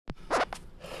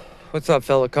What's up,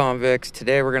 fellow convicts?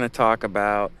 Today we're going to talk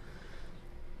about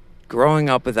growing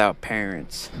up without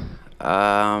parents.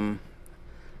 I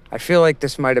feel like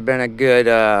this might have been a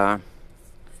good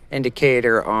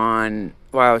indicator on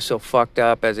why I was so fucked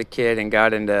up as a kid and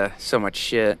got into so much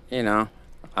shit,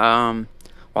 While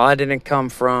I didn't come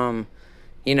from,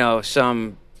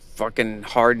 some fucking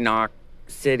hard knock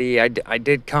city, I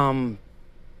did come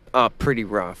up pretty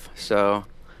rough. So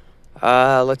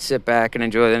let's sit back and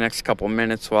enjoy the next couple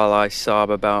minutes while I sob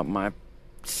about my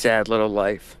sad little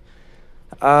life.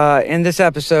 And this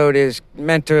episode is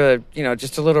meant to,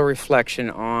 just a little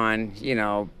reflection on,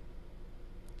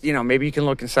 maybe you can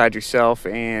look inside yourself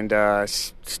and,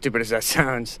 stupid as that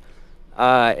sounds,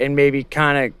 and maybe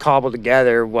kind of cobble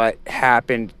together what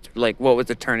happened, like what was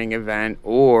the turning event,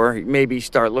 or maybe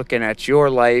start looking at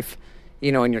your life,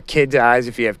 in your kids' eyes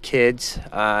if you have kids,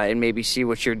 and maybe see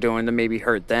what you're doing to maybe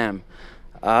hurt them.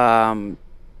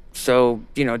 So,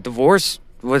 divorce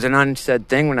was an unsaid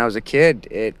thing when I was a kid.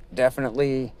 It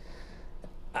definitely,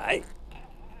 I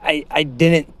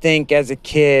didn't think as a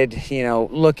kid,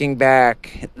 looking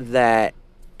back, that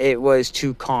it was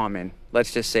too common.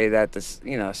 Let's just say that,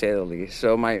 say the least.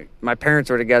 So my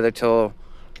parents were together till,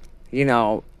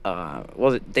 they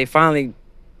finally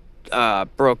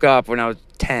broke up when I was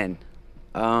 10.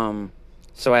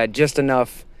 So I had just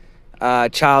enough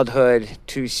childhood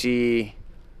to see,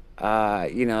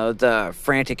 the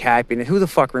frantic happiness. Who the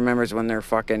fuck remembers when they're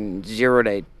fucking 0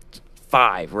 to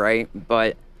 5, right?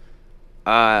 But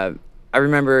I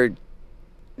remember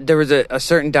there was a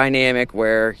certain dynamic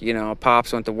where,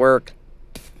 pops went to work,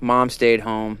 mom stayed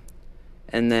home,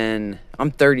 and then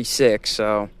I'm 36,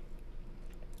 so,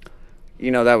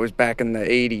 that was back in the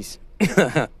 80s.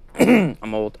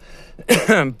 I'm old.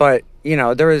 But,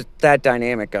 there was that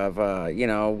dynamic of,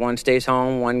 one stays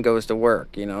home, one goes to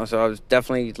work, so I was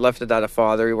definitely left without a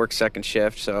father. He worked second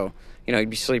shift, so, he'd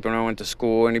be sleeping when I went to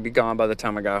school, and he'd be gone by the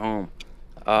time I got home.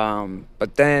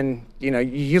 But then,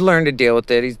 you learn to deal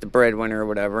with it. He's the breadwinner or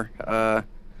whatever.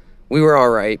 We were all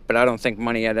right, but I don't think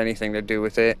money had anything to do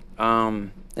with it,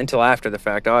 until after the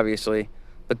fact, obviously.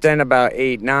 But then about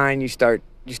 8, 9, you start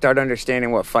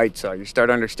understanding what fights are. You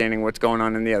start understanding what's going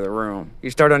on in the other room.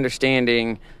 You start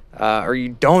understanding, or you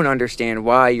don't understand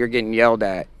why you're getting yelled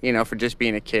at, for just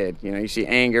being a kid. You see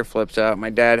anger flips up. My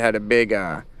dad had a big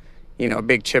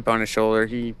chip on his shoulder.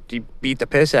 He beat the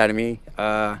piss out of me,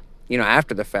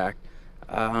 after the fact.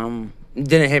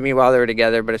 Didn't hit me while they were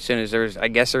together, but as soon as there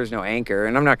was no anchor,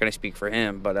 and I'm not going to speak for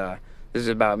him, but this is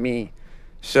about me.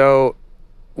 So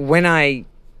when I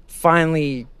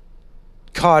finally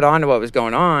caught on to what was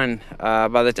going on,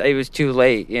 by the time it was too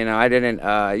late. I didn't,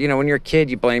 when you're a kid,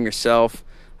 you blame yourself.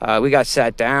 We got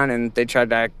sat down and they tried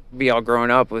to be all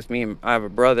grown up with me. I have a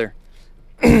brother.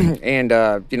 And,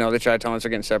 they tried to tell us we're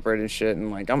getting separated and shit.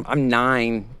 And like, I'm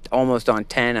 9, almost on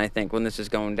 10, I think, when this is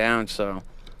going down. So,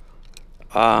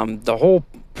 the whole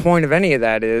point of any of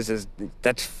that is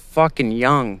that's fucking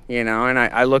young, and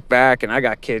I look back and I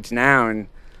got kids now, and,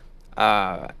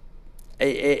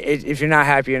 if you're not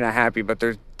happy, you're not happy, but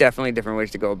there's definitely different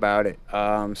ways to go about it.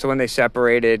 So when they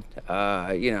separated,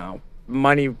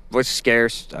 money was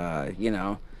scarce,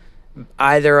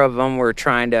 either of them were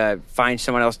trying to find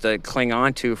someone else to cling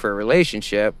on to for a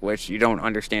relationship, which you don't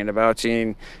understand about.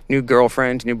 Seeing new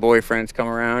girlfriends, new boyfriends come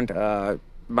around.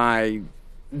 My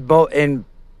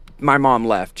mom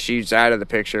left. She's out of the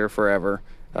picture forever.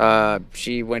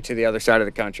 She went to the other side of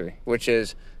the country, which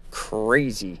is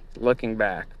crazy looking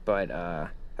back, but I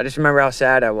just remember how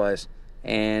sad I was,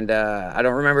 and I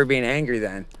don't remember being angry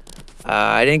then.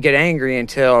 I didn't get angry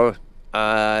until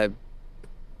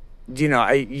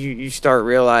you start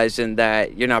realizing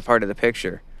that you're not part of the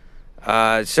picture.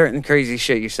 Certain crazy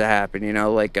shit used to happen,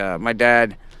 like my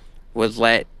dad would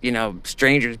let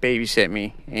strangers babysit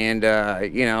me, and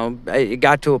it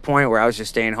got to a point where I was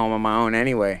just staying home on my own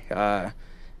anyway.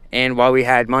 And while we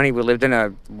had money, we lived in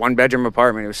a 1-bedroom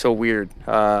apartment. It was so weird.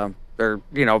 Or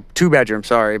 2-bedroom,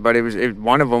 sorry. But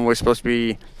one of them was supposed to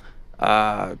be,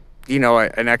 an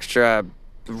extra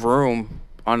room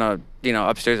on a,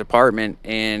 upstairs apartment.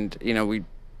 And, we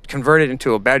converted it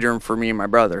into a bedroom for me and my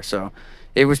brother. So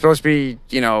it was supposed to be,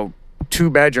 2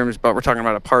 bedrooms, but we're talking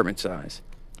about apartment size.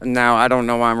 And now I don't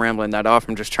know why I'm rambling that off.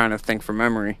 I'm just trying to think from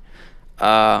memory.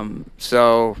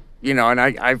 So, and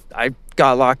I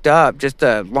got locked up. Just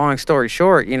a long story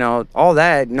short, all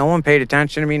that, no one paid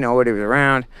attention to me. Nobody was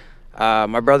around.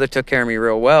 My brother took care of me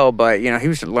real well, but, he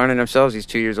was learning himself. He's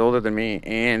 2 years older than me.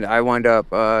 And I wound up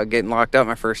getting locked up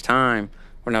my first time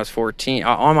when I was 14,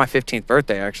 on my 15th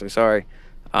birthday, actually, sorry.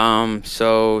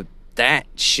 So that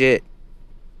shit,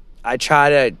 I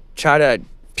try to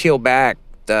peel back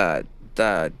the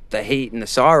the hate and the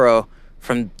sorrow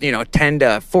from, 10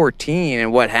 to 14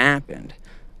 and what happened.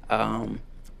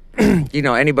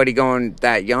 Anybody going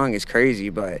that young is crazy,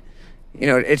 but,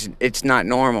 it's not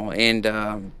normal. And,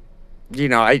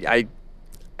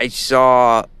 I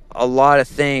saw a lot of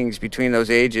things between those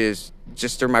ages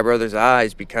just through my brother's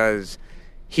eyes, because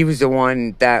he was the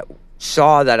one that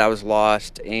saw that I was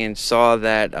lost and saw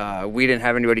that we didn't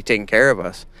have anybody taking care of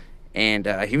us. And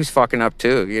he was fucking up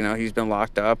too. He's been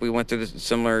locked up. We went through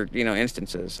similar,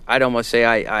 instances. I'd almost say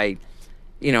I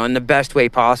in the best way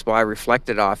possible, I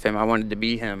reflected off him. I wanted to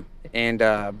be him. And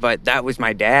but that was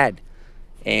my dad.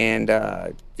 And,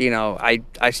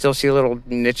 I still see little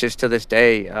niches to this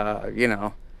day,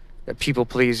 a people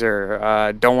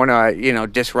pleaser, don't want to,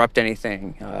 disrupt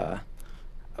anything.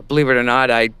 Believe it or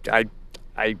not, I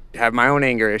have my own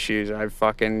anger issues. I've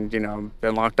fucking,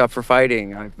 been locked up for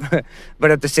fighting.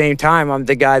 But at the same time, I'm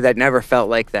the guy that never felt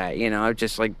like that. I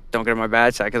just don't get on my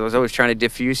bad side, because I was always trying to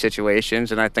diffuse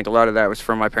situations. And I think a lot of that was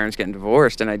from my parents getting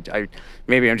divorced. And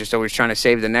maybe I'm just always trying to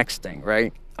save the next thing,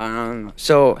 right?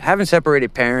 So having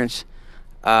separated parents,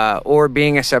 or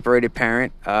being a separated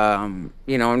parent, and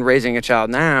raising a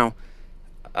child now,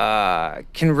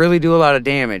 can really do a lot of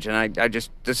damage. And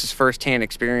this is firsthand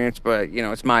experience, but,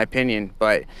 it's my opinion.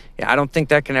 But yeah, I don't think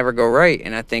that can ever go right.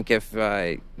 And I think if,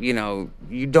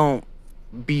 you don't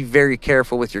be very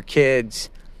careful with your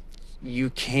kids, you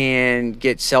can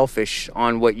get selfish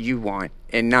on what you want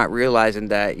and not realizing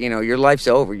that, your life's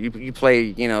over. You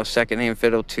play, secondhand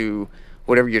fiddle to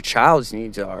whatever your child's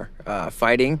needs are.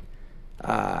 Fighting,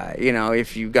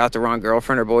 if you got the wrong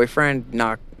girlfriend or boyfriend,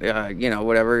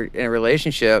 whatever, in a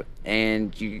relationship,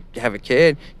 and you have a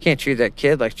kid, you can't treat that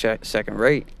kid like second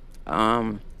rate.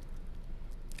 And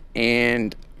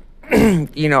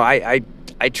I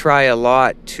try a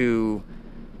lot to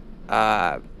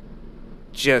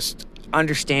just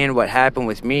understand what happened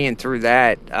with me, and through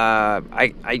that,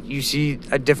 you see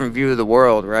a different view of the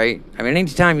world, right? I mean,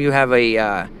 anytime you have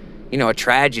a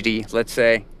tragedy, let's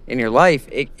say, in your life,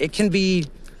 it can be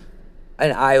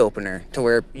an eye-opener to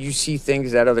where you see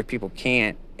things that other people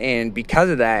can't. And because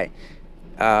of that,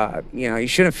 you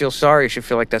shouldn't feel sorry. You should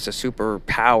feel like that's a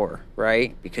superpower,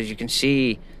 right? Because you can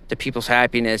see the people's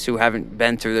happiness who haven't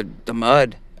been through the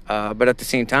mud. But at the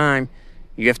same time,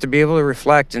 you have to be able to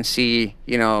reflect and see,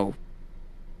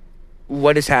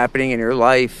 what is happening in your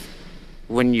life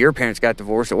when your parents got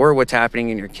divorced, or what's happening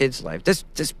in your kid's life. This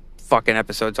fucking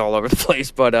episode's all over the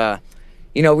place, but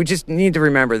we just need to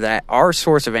remember that our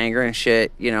source of anger and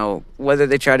shit, whether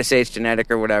they try to say it's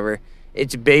genetic or whatever,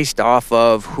 it's based off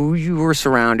of who you were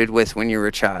surrounded with when you were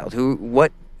a child,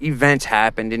 what events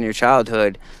happened in your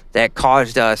childhood that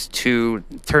caused us to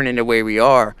turn into the way we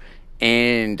are.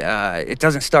 And it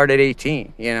doesn't start at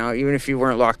 18, even if you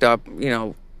weren't locked up,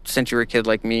 since you were a kid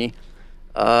like me,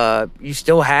 you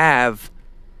still have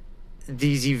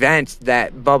these events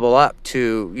that bubble up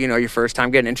to, your first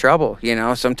time getting in trouble.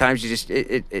 Sometimes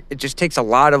it just takes a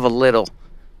lot of a little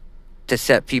to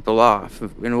set people off.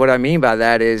 And what I mean by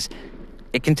that is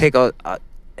it can take a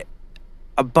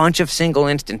bunch of single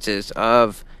instances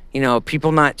of,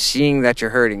 people not seeing that you're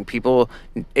hurting, people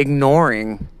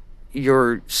ignoring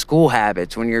your school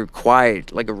habits when you're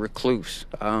quiet, like a recluse.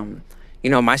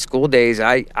 My school days,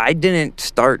 I didn't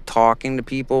start talking to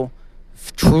people,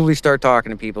 truly start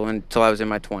talking to people, until I was in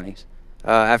my 20s.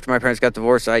 After my parents got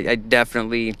divorced, I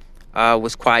definitely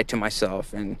was quiet to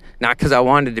myself, and not because I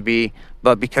wanted to be,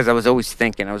 but because I was always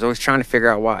thinking. I was always trying to figure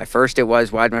out why. First it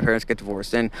was, why did my parents get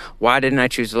divorced? Then, why didn't I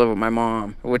choose to live with my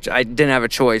mom? Which I didn't have a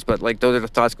choice, but those are the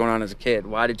thoughts going on as a kid.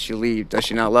 Why did she leave? Does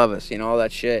she not love us? All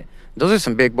that shit. Those are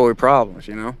some big boy problems,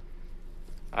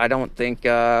 I don't think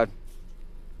the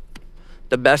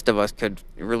best of us could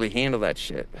really handle that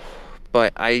shit.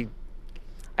 But I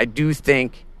do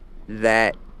think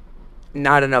that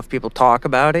not enough people talk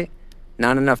about it.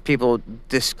 Not enough people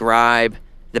describe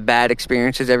the bad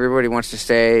experiences. Everybody wants to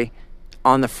say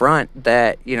on the front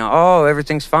that,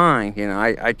 everything's fine.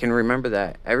 I can remember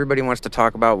that. Everybody wants to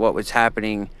talk about what was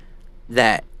happening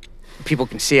that people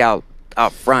can see out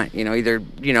front, either,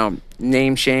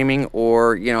 name shaming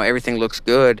or, everything looks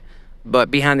good.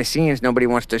 But behind the scenes, nobody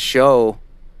wants to show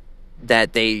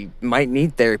that they might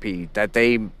need therapy, that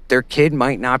their kid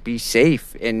might not be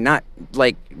safe, and not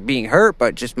being hurt,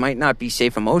 but just might not be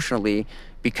safe emotionally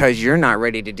because you're not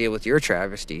ready to deal with your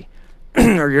travesty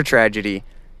or your tragedy.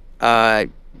 And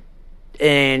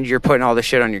you're putting all this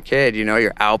shit on your kid,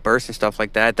 your outbursts and stuff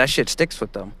like that. That shit sticks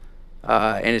with them.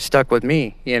 And it stuck with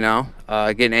me,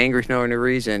 getting angry for no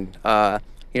reason,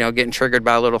 getting triggered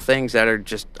by little things that are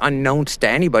just unknowns to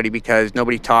anybody because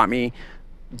nobody taught me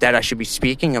that I should be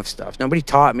speaking of stuff. Nobody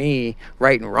taught me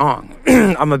right and wrong.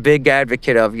 I'm a big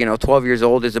advocate of, 12 years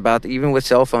old is about, even with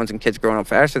cell phones and kids growing up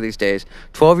faster these days,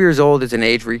 12 years old is an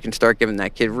age where you can start giving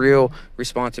that kid real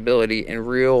responsibility and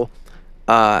real,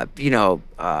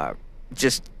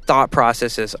 just thought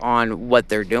processes on what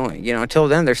they're doing. Until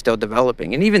then, they're still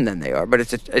developing. And even then they are. But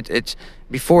it's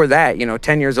before that,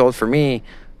 10 years old for me,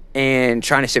 and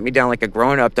trying to sit me down like a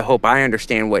grown-up to hope I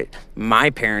understand what my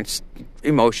parents'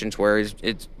 emotions were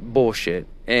it's bullshit.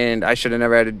 And I should have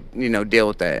never had to, deal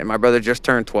with that. And my brother just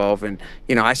turned 12, and,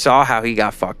 I saw how he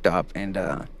got fucked up. And,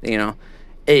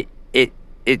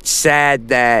 it's sad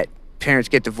that parents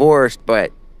get divorced,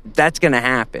 but that's going to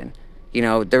happen.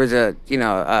 There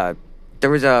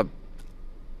was a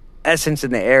essence in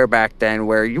the air back then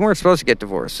where you weren't supposed to get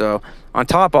divorced. So on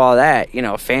top of all that,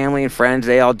 family and friends,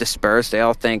 they all disperse. They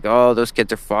all think, oh, those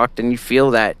kids are fucked. And you feel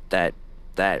that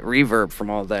reverb from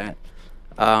all that.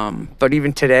 But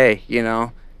even today,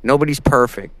 nobody's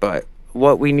perfect. But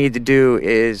what we need to do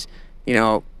is,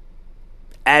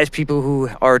 as people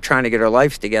who are trying to get our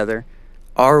lives together,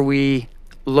 are we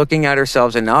looking at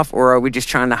ourselves enough, or are we just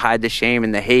trying to hide the shame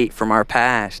and the hate from our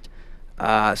past?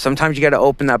 Sometimes you got to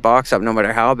open that box up no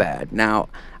matter how bad. Now,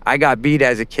 I got beat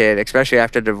as a kid, especially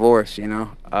after divorce,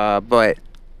 but,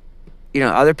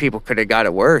 other people could have got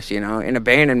it worse, In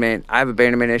abandonment, I have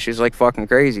abandonment issues like fucking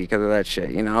crazy because of that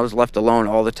shit, I was left alone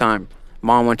all the time.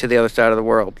 Mom went to the other side of the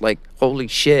world. Like, holy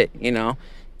shit, Now,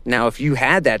 if you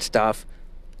had that stuff,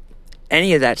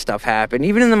 any of that stuff happened,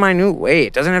 even in the minute way,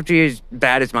 it doesn't have to be as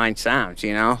bad as mine sounds,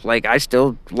 Like, I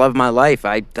still love my life.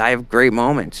 I have great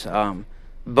moments.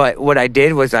 But what I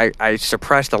did was I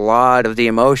suppressed a lot of the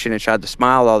emotion and tried to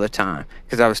smile all the time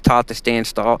because I was taught to stand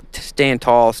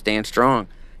tall, stand strong.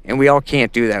 And we all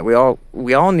can't do that. We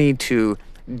all need to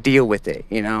deal with it,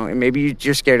 And maybe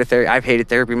you're scared of therapy. I've hated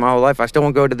therapy my whole life. I still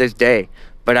won't go to this day.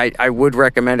 But I would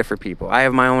recommend it for people. I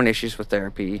have my own issues with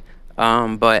therapy.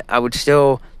 But I would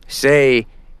still say,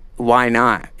 why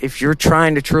not? If you're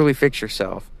trying to truly fix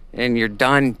yourself and you're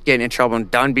done getting in trouble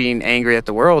and done being angry at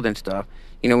the world and stuff,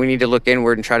 we need to look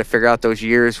inward and try to figure out those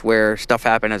years where stuff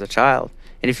happened as a child.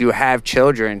 And if you have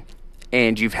children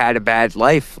and you've had a bad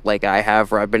life like I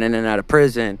have, where I've been in and out of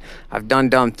prison, I've done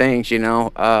dumb things, we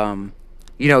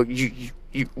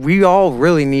all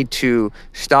really need to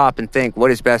stop and think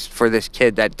what is best for this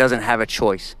kid that doesn't have a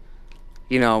choice.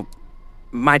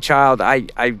 My child, I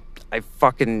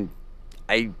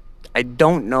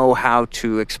don't know how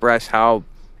to express how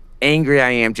angry I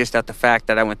am just at the fact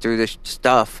that I went through this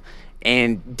stuff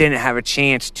and didn't have a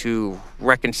chance to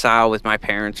reconcile with my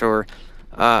parents or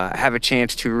have a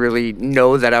chance to really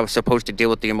know that I was supposed to deal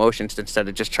with the emotions instead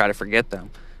of just try to forget them.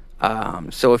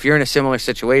 So if you're in a similar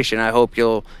situation, I hope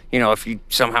you'll, if you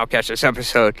somehow catch this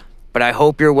episode, but I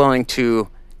hope you're willing to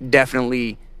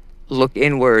definitely look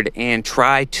inward and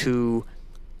try to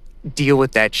deal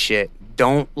with that shit.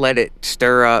 Don't let it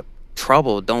stir up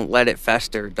trouble. Don't let it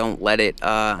fester. Don't let it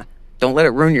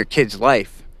ruin your kid's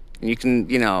life. And you can,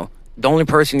 the only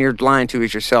person you're lying to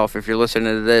is yourself if you're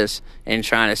listening to this and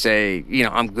trying to say,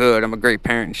 I'm good, I'm a great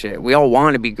parent and shit. We all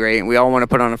want to be great and we all want to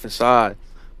put on a facade.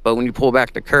 But when you pull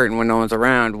back the curtain when no one's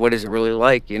around, what is it really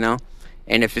like, And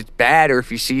if it's bad or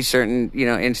if you see certain,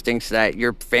 instincts that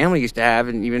your family used to have,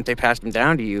 and even if they passed them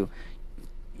down to you,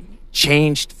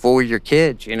 changed for your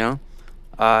kids,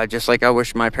 just like I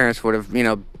wish my parents would have,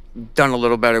 done a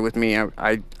little better with me.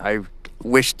 I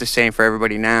wish the same for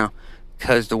everybody now,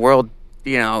 because the world,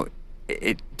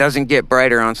 it doesn't get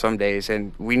brighter on some days,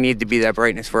 and we need to be that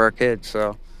brightness for our kids.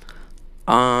 So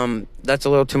that's a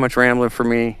little too much rambling for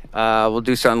me. We'll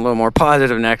do something a little more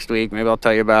positive next week. Maybe I'll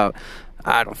tell you about,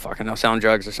 I don't fucking know, selling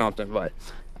drugs or something. But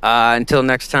until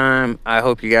next time, I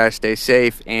hope you guys stay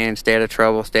safe and stay out of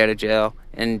trouble, stay out of jail.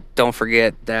 And don't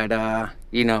forget that,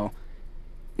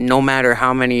 no matter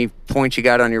how many points you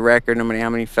got on your record, no matter how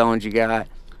many felons you got,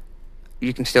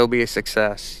 you can still be a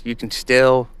success. You can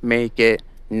still make it.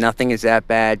 Nothing is that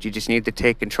bad. You just need to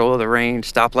take control of the reins.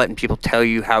 Stop letting people tell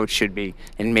you how it should be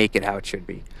and make it how it should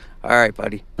be. All right,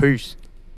 buddy. Peace.